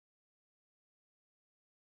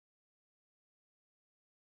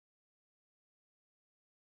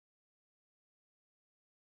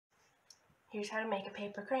here's how to make a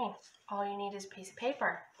paper crane. All you need is a piece of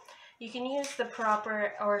paper. You can use the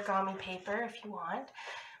proper origami paper if you want,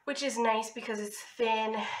 which is nice because it's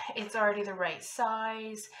thin, it's already the right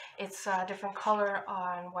size, it's a different color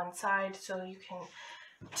on one side, so you can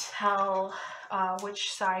tell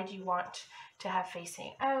which side you want to have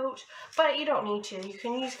facing out, but you don't need to. You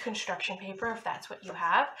can use construction paper if that's what you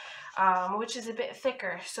have, which is a bit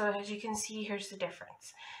thicker. So as you can see, here's the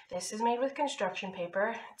difference. This is made with construction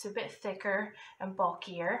paper. It's a bit thicker and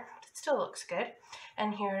bulkier, but it still looks good.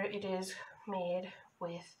 And here it is made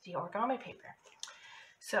with the origami paper.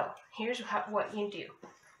 So here's what you do.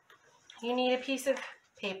 You need a piece of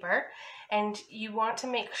paper and you want to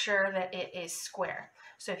make sure that it is square.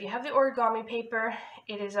 So if you have the origami paper,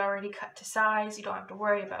 it is already cut to size, you don't have to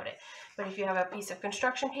worry about it. But if you have a piece of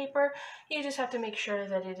construction paper, you just have to make sure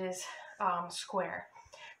that it is square.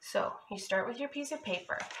 So you start with your piece of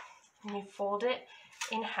paper and you fold it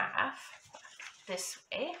in half this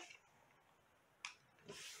way.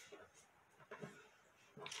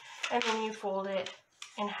 And then you fold it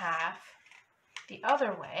in half the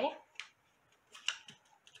other way,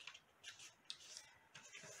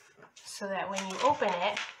 so that when you open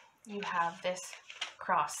it, you have this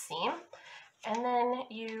cross seam, and then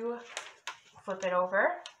you flip it over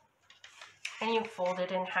and you fold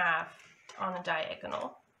it in half on a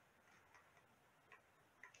diagonal.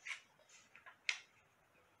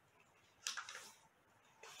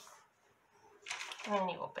 And then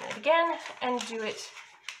you open it again and do it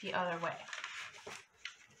the other way.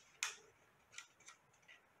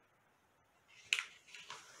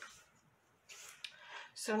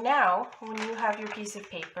 So now, when you have your piece of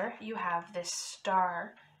paper, you have this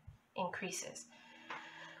star in creases.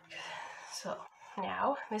 So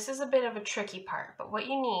now, this is a bit of a tricky part, but what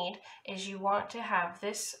you need is you want to have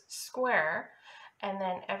this square and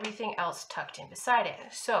then everything else tucked in beside it.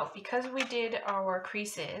 So because we did our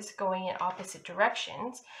creases going in opposite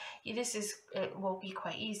directions, it will be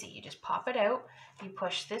quite easy. You just pop it out, you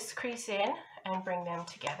push this crease in and bring them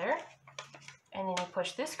together, and then you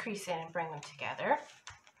push this crease in and bring them together,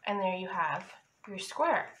 and there you have your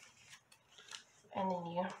square. And then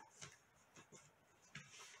you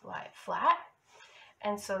lie it flat,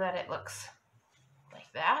 and so that it looks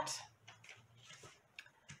like that.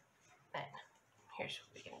 Then here's what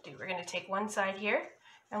we're going to do. We're going to take one side here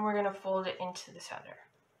and we're going to fold it into the center.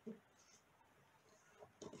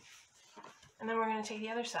 And then we're going to take the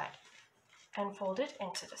other side and fold it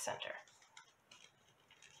into the center.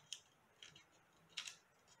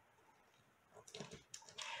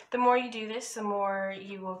 The more you do this, the more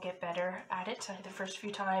you will get better at it. The first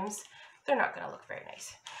few times, they're not going to look very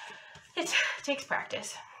nice. It takes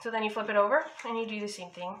practice. So then you flip it over and you do the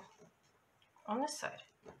same thing on this side.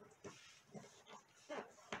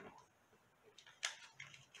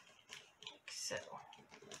 Like so.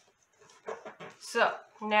 So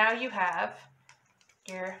now you have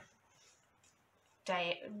your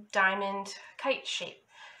diamond kite shape.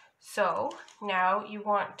 So now you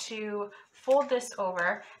want to fold this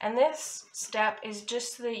over, and this step is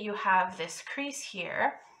just so that you have this crease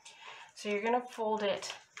here. So you're going to fold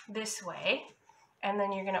it this way, and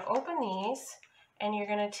then you're going to open these, and you're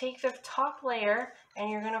going to take the top layer and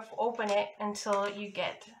you're going to open it until you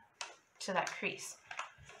get to that crease.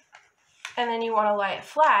 And then you want to lie it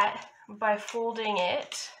flat by folding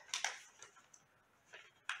it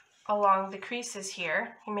along the creases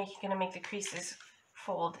here. You're going to make the creases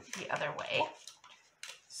fold the other way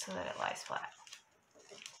so that it lies flat.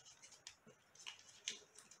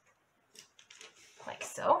 Like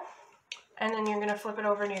so. And then you're going to flip it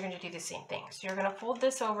over and you're going to do the same thing. So you're going to fold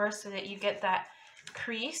this over so that you get that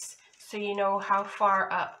crease, so you know how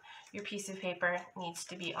far up your piece of paper needs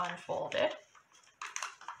to be unfolded.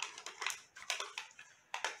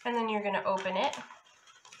 And then you're going to open it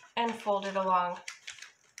and fold it along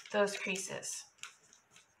those creases.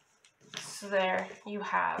 So there you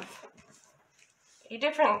have a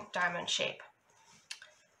different diamond shape.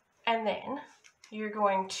 And then you're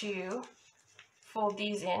going to fold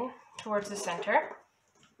these in towards the center,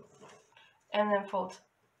 and then fold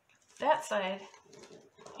that side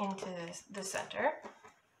into the center,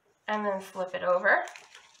 and then flip it over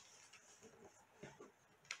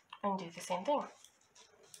and do the same thing.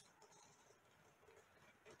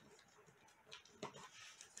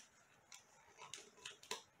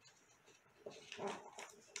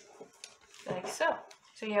 Like so.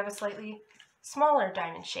 So you have a slightly smaller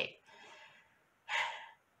diamond shape.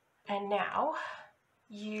 And now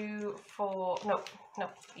you fold,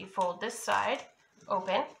 you fold this side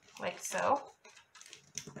open, like so,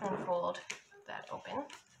 and fold that open.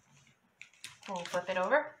 And you flip it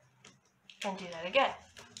over and do that again.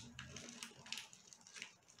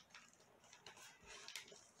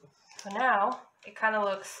 So now it kind of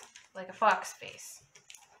looks like a fox face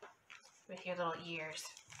with your little ears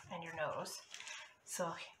and your nose.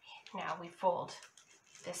 So now we fold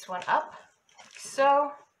this one up like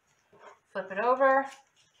so, flip it over,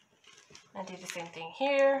 and do the same thing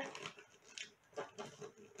here.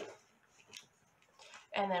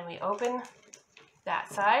 And then we open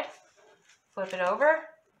that side, flip it over,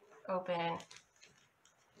 open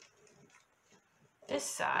this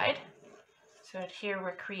side. So here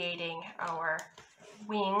we're creating our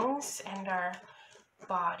wings and our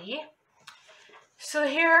body. So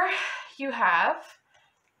here you have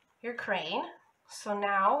your crane. So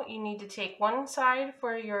now you need to take one side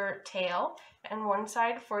for your tail and one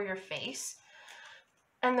side for your face.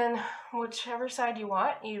 And then whichever side you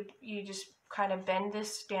want, you just kind of bend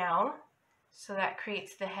this down. So that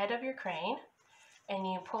creates the head of your crane. And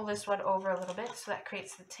you pull this one over a little bit, so that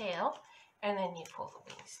creates the tail. And then you pull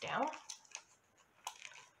the wings down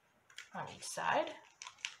on each side.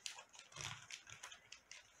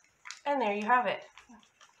 And there you have it.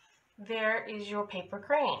 There is your paper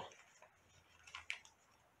crane.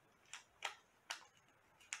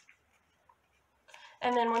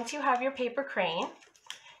 And then once you have your paper crane,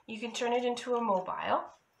 you can turn it into a mobile.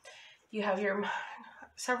 You have your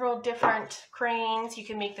several different cranes. You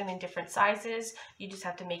can make them in different sizes. You just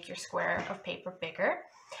have to make your square of paper bigger.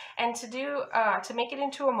 And to make it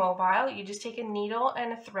into a mobile, you just take a needle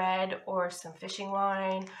and a thread or some fishing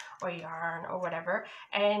line or yarn or whatever,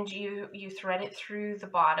 and you thread it through the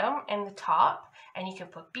bottom and the top, and you can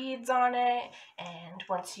put beads on it. And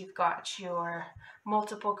once you've got your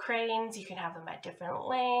multiple cranes, you can have them at different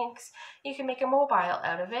lengths. You can make a mobile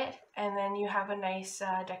out of it, and then you have a nice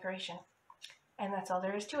decoration. And that's all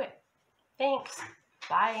there is to it. Thanks.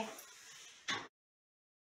 Bye.